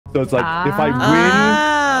So it's like, if I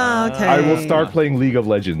win, okay. I will start playing League of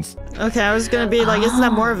Legends. Okay, I was gonna be like, isn't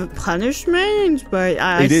that more of a punishment? But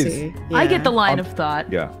I see. Yeah. I get the line of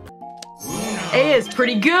thought. Yeah. A is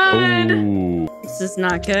pretty good. Ooh. This is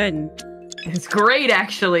not good. It's great,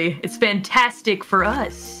 actually. It's fantastic for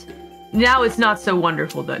us. Now it's not so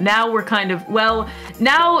wonderful, though. Now we're kind of, well,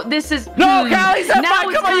 now this is... No, Callie, come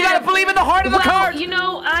on, you gotta believe in the heart of the card! You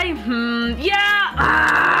know, yeah.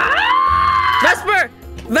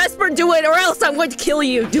 Vesper, do it, or else I'm going to kill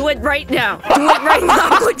you. Do it right now. Do it right now.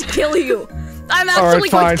 I'm going to kill you. I'm actually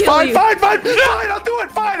going to kill you. Fine. No, don't do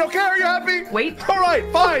it. Fine, okay, are you happy? Wait. All right,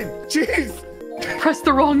 fine. Jeez. Press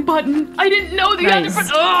the wrong button. I didn't know the other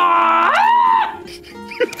button.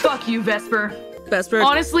 Fuck you, Vesper.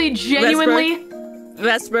 Honestly, genuinely.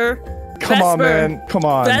 Vesper. Come on, man. Come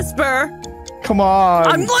on. Vesper. Come on.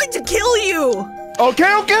 I'm going to kill you. Okay.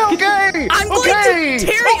 I'm going to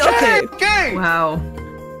tear you. Okay. Wow.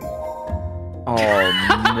 Oh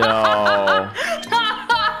no.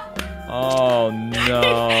 Oh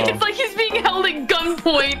no. It's like he's being held at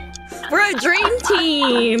gunpoint. We're a dream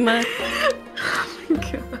team.